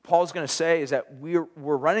Paul's going to say is that we're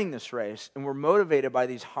running this race and we're motivated by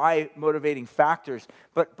these high motivating factors.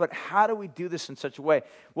 But how do we do this in such a way?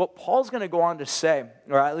 Well, Paul's going to go on to say,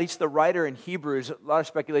 or at least the writer in Hebrews, a lot of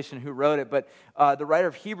speculation who wrote it, but the writer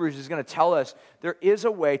of Hebrews is going to tell us there is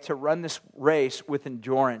a way to run this race with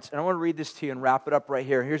endurance. And I want to read this to you and wrap it up right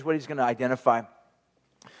here. Here's what he's going to identify.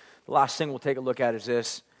 The last thing we'll take a look at is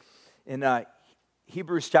this. In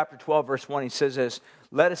Hebrews chapter 12, verse 1, he says this,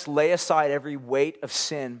 "Let us lay aside every weight of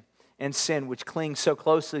sin which clings so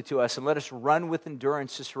closely to us, and let us run with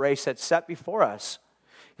endurance this race that's set before us."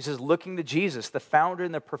 He says, looking to Jesus, the founder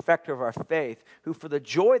and the perfecter of our faith, who for the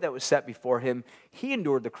joy that was set before him, he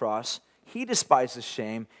endured the cross, he despised the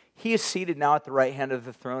shame, he is seated now at the right hand of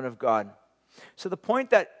the throne of God. So the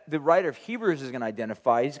point that the writer of Hebrews is going to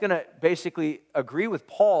identify, he's going to basically agree with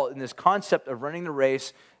Paul in this concept of running the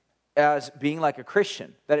race as being like a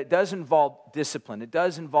Christian, that it does involve discipline, it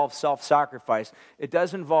does involve self-sacrifice, it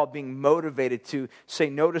does involve being motivated to say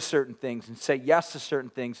no to certain things and say yes to certain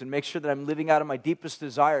things and make sure that I'm living out of my deepest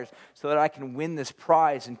desires so that I can win this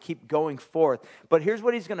prize and keep going forth. But here's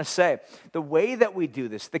what he's going to say. The way that we do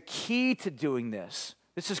this, the key to doing this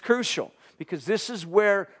is crucial, because this is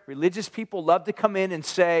where religious people love to come in and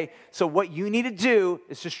say, so what you need to do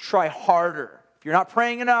is just try harder. If you're not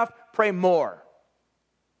praying enough, pray more.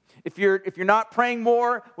 If you're not praying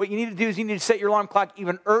more, what you need to do is you need to set your alarm clock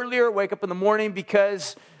even earlier, wake up in the morning,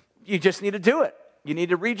 because you just need to do it. You need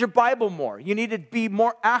to read your Bible more. You need to be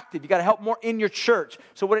more active. You got to help more in your church.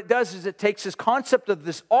 So what it does is it takes this concept of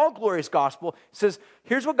this all-glorious gospel. It says,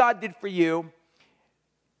 here's what God did for you.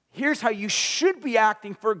 Here's how you should be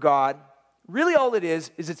acting for God. Really all it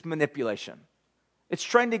is it's manipulation. It's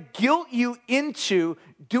trying to guilt you into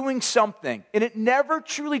doing something, and it never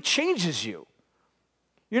truly changes you.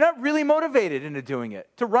 You're not really motivated into doing it,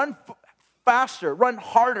 to run faster, run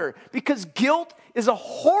harder, because guilt is a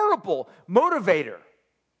horrible motivator.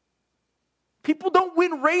 People don't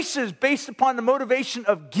win races based upon the motivation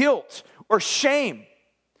of guilt or shame.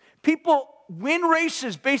 People win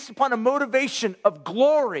races based upon a motivation of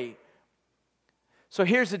glory. So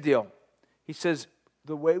here's the deal. He says,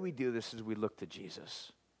 the way we do this is we look to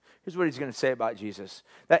Jesus. Here's what he's going to say about Jesus.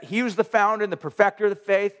 That he was the founder and the perfecter of the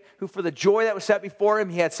faith, who for the joy that was set before him,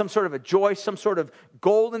 he had some sort of a joy, some sort of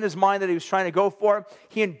goal in his mind that he was trying to go for.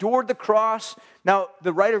 He endured the cross. Now,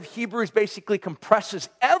 the writer of Hebrews basically compresses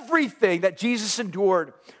everything that Jesus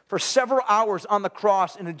endured for several hours on the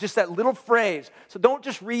cross into just that little phrase. So don't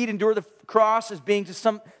just read endure the cross as being just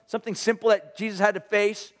something simple that Jesus had to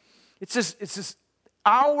face. It's this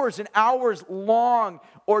hours and hours long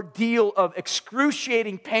ordeal of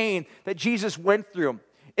excruciating pain that Jesus went through.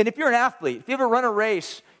 And if you're an athlete, if you ever run a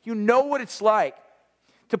race, you know what it's like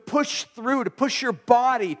to push through, to push your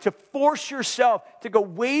body, to force yourself to go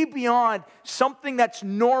way beyond something that's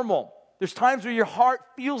normal. There's times where your heart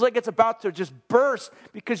feels like it's about to just burst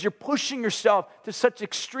because you're pushing yourself to such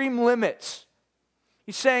extreme limits.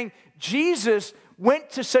 He's saying Jesus went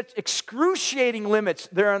to such excruciating limits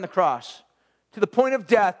there on the cross. To the point of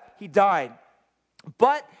death, he died.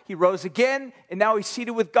 But he rose again, and now he's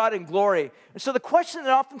seated with God in glory. And so the question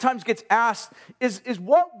that oftentimes gets asked is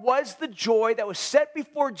what was the joy that was set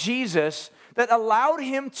before Jesus that allowed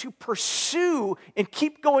him to pursue and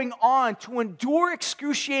keep going on, to endure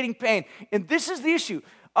excruciating pain? And this is the issue.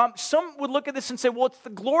 Some would look at this and say, well, it's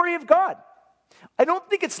the glory of God. I don't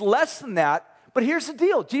think it's less than that, but here's the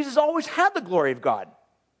deal. Jesus always had the glory of God.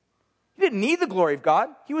 He didn't need the glory of God.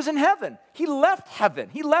 He was in heaven. He left heaven.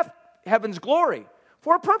 He left heaven's glory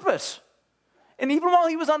for a purpose. And even while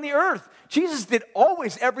he was on the earth, Jesus did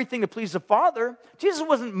always everything to please the Father. Jesus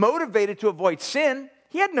wasn't motivated to avoid sin.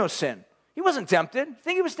 He had no sin. He wasn't tempted. You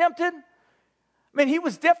think he was tempted? I mean, he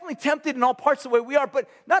was definitely tempted in all parts the way we are, but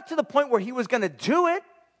not to the point where he was going to do it.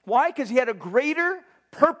 Why? Because he had a greater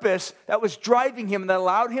purpose that was driving him and that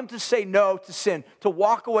allowed him to say no to sin, to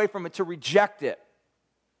walk away from it, to reject it.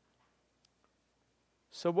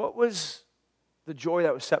 So what was the joy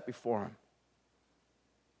that was set before him?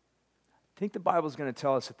 I think the Bible is going to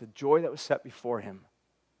tell us that the joy that was set before him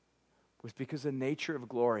was because the nature of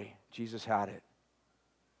glory, Jesus had it,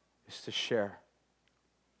 is to share.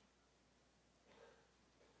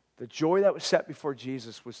 The joy that was set before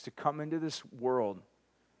Jesus was to come into this world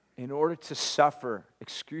in order to suffer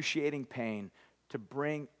excruciating pain, to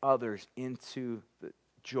bring others into the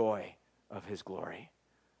joy of his glory.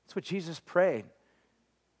 That's what Jesus prayed.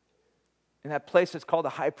 In that place that's called the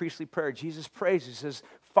high priestly prayer, Jesus prays. He says,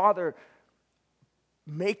 Father,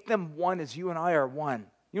 make them one as you and I are one.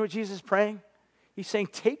 You know what Jesus is praying? He's saying,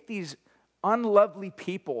 take these unlovely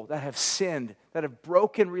people that have sinned, that have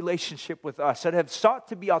broken relationship with us, that have sought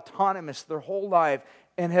to be autonomous their whole life,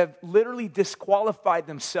 and have literally disqualified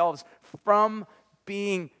themselves from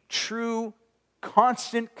being true,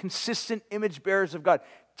 constant, consistent image bearers of God.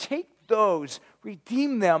 Take those,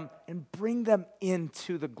 redeem them, and bring them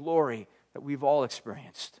into the glory that we've all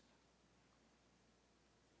experienced.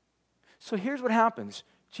 So here's what happens.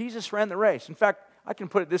 Jesus ran the race. In fact, I can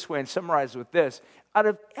put it this way and summarize it with this. Out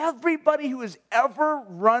of everybody who has ever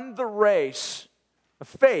run the race of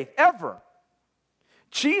faith, ever,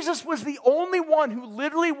 Jesus was the only one who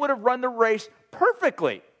literally would have run the race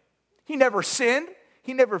perfectly. He never sinned.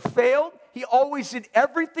 He never failed. He always did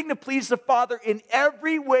everything to please the Father in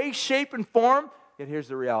every way, shape, and form. Yet here's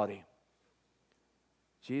the reality.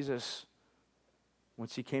 Jesus,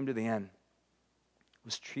 once he came to the end,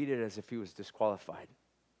 was treated as if he was disqualified.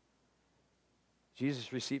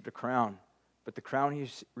 Jesus received a crown, but the crown he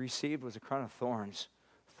received was a crown of thorns.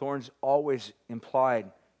 Thorns always implied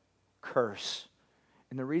curse.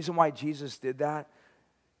 And the reason why Jesus did that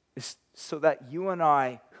is so that you and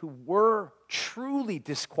I, who were truly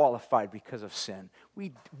disqualified because of sin,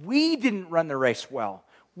 we didn't run the race well.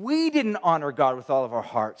 We didn't honor God with all of our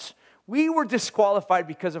hearts. We were disqualified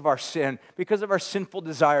because of our sin, because of our sinful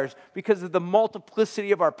desires, because of the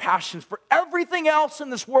multiplicity of our passions for everything else in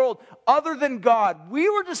this world other than God. We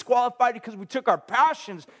were disqualified because we took our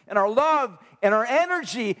passions and our love and our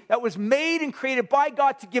energy that was made and created by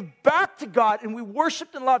God to give back to God, and we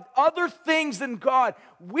worshiped and loved other things than God.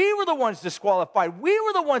 We were the ones disqualified. We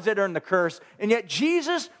were the ones that earned the curse, and yet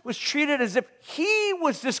Jesus was treated as if he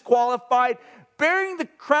was disqualified, bearing the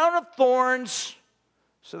crown of thorns,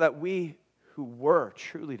 so that we who were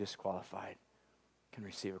truly disqualified can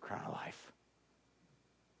receive a crown of life.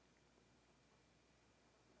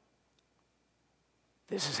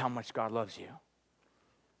 This is how much God loves you.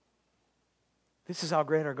 This is how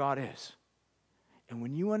great our God is. And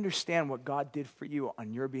when you understand what God did for you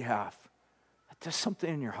on your behalf, that does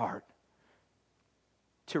something in your heart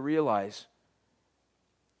to realize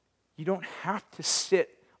you don't have to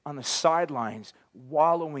sit on the sidelines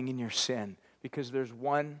wallowing in your sin, because there's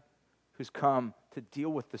one who's come to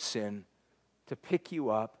deal with the sin, to pick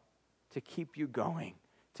you up, to keep you going,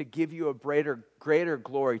 to give you a greater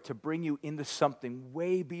glory, to bring you into something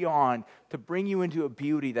way beyond, to bring you into a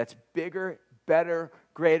beauty that's bigger, better,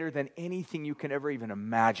 greater than anything you can ever even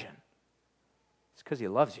imagine. It's because he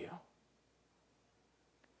loves you.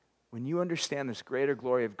 When you understand this greater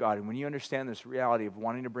glory of God, and when you understand this reality of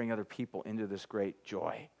wanting to bring other people into this great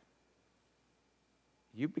joy,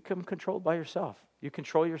 you become controlled by yourself. You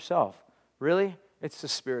control yourself. Really? It's the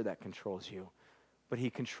Spirit that controls you. But he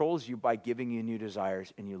controls you by giving you new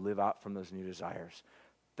desires, and you live out from those new desires.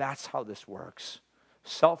 That's how this works.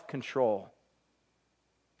 Self-control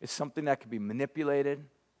is something that can be manipulated,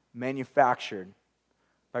 manufactured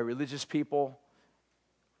by religious people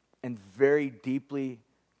and very deeply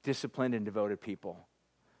disciplined and devoted people.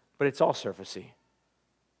 But it's all surfacey.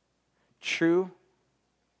 True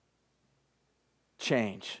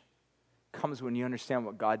change comes when you understand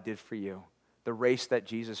what God did for you, the race that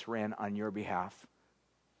Jesus ran on your behalf,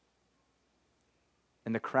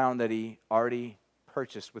 and the crown that he already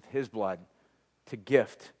purchased with his blood to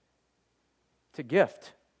gift to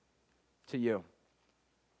you.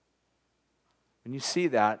 When you see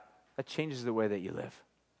that, that changes the way that you live.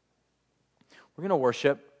 We're going to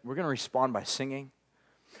worship. We're going to respond by singing.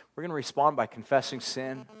 We're going to respond by confessing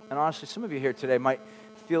sin. And honestly, some of you here today might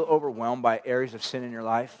feel overwhelmed by areas of sin in your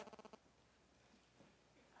life.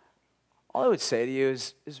 All I would say to you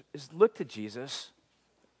is look to Jesus.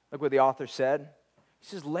 Look what the author said. He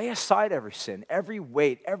says, lay aside every sin, every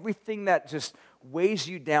weight, everything that just weighs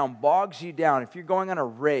you down, bogs you down. If you're going on a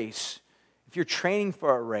race, if you're training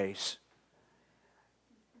for a race,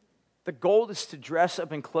 the goal is to dress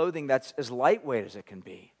up in clothing that's as lightweight as it can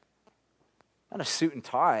be. Not a suit and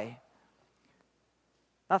tie.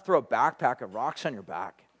 Not throw a backpack of rocks on your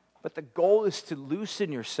back. But the goal is to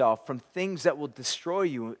loosen yourself from things that will destroy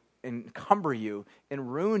you, encumber you,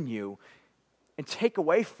 and ruin you, and take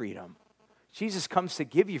away freedom. Jesus comes to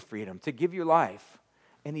give you freedom, to give you life.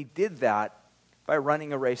 And he did that by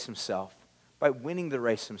running a race himself, by winning the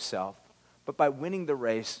race himself, but by winning the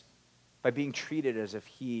race by being treated as if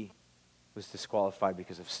he was disqualified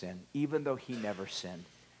because of sin, even though he never sinned.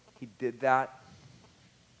 He did that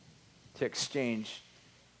to exchange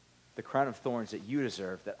the crown of thorns that you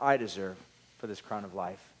deserve, that I deserve, for this crown of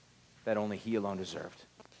life that only he alone deserved.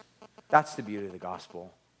 That's the beauty of the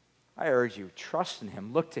gospel. I urge you, trust in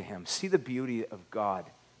him, look to him, see the beauty of God,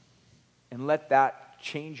 and let that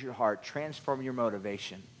change your heart, transform your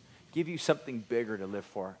motivation, give you something bigger to live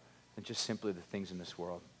for than just simply the things in this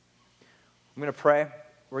world. I'm going to pray.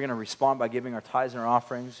 we're going to respond by giving our tithes and our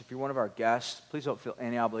offerings. If you're one of our guests, please don't feel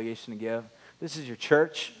any obligation to give. This is your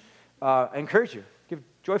church. I encourage you, give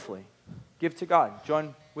joyfully. Give to God.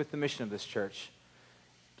 Join with the mission of this church.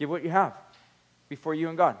 Give what you have before you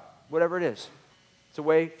and God, whatever it is. It's a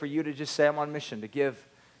way for you to just say, I'm on mission, to give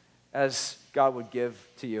as God would give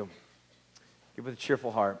to you. Give with a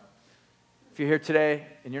cheerful heart. If you're here today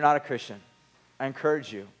and you're not a Christian, I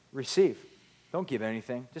encourage you, receive. Don't give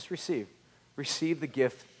anything, just receive. Receive the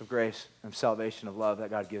gift of grace and salvation, of love that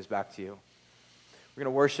God gives back to you. We're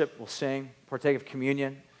going to worship, we'll sing, partake of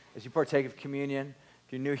communion. As you partake of communion,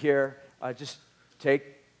 if you're new here, just take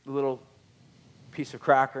a little piece of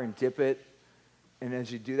cracker and dip it. And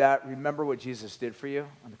as you do that, remember what Jesus did for you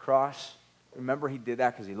on the cross. Remember he did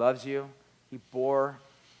that because he loves you. He bore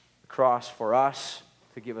the cross for us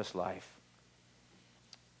to give us life.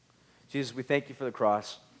 Jesus, we thank you for the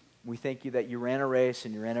cross. We thank you that you ran a race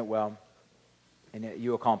and you ran it well. And that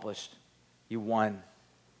you accomplished. You won.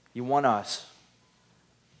 You won us.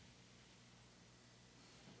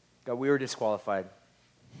 God, we were disqualified.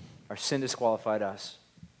 Our sin disqualified us.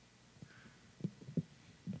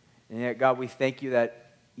 And yet, God, we thank you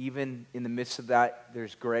that even in the midst of that,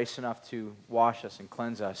 there's grace enough to wash us and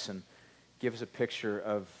cleanse us and give us a picture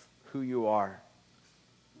of who you are.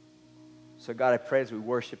 So, God, I pray as we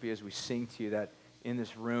worship you, as we sing to you, that in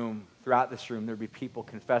this room, throughout this room, there'd be people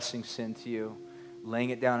confessing sin to you,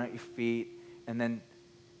 laying it down at your feet, and then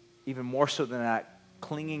even more so than that,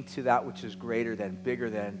 clinging to that which is greater than, bigger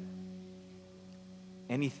than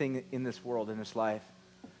anything in this world, in this life,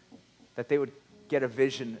 that they would get a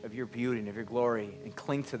vision of your beauty and of your glory and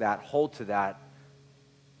cling to that, hold to that,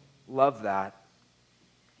 love that.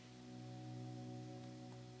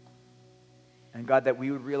 And God, that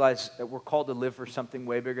we would realize that we're called to live for something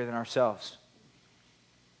way bigger than ourselves,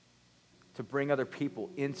 to bring other people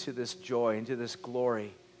into this joy, into this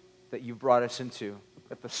glory that you've brought us into,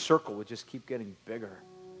 that the circle would just keep getting bigger.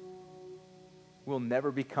 We'll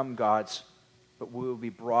never become gods, but we will be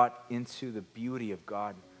brought into the beauty of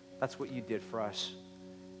God. That's what you did for us.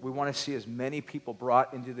 We want to see as many people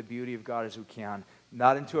brought into the beauty of God as we can,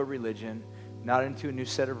 not into a religion, not into a new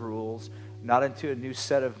set of rules, not into a new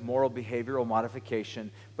set of moral behavioral modification,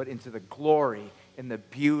 but into the glory and the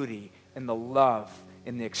beauty and the love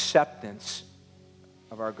in the acceptance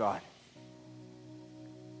of our God.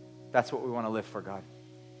 That's what we want to live for, God.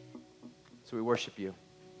 So we worship you.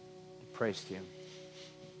 We praise to you.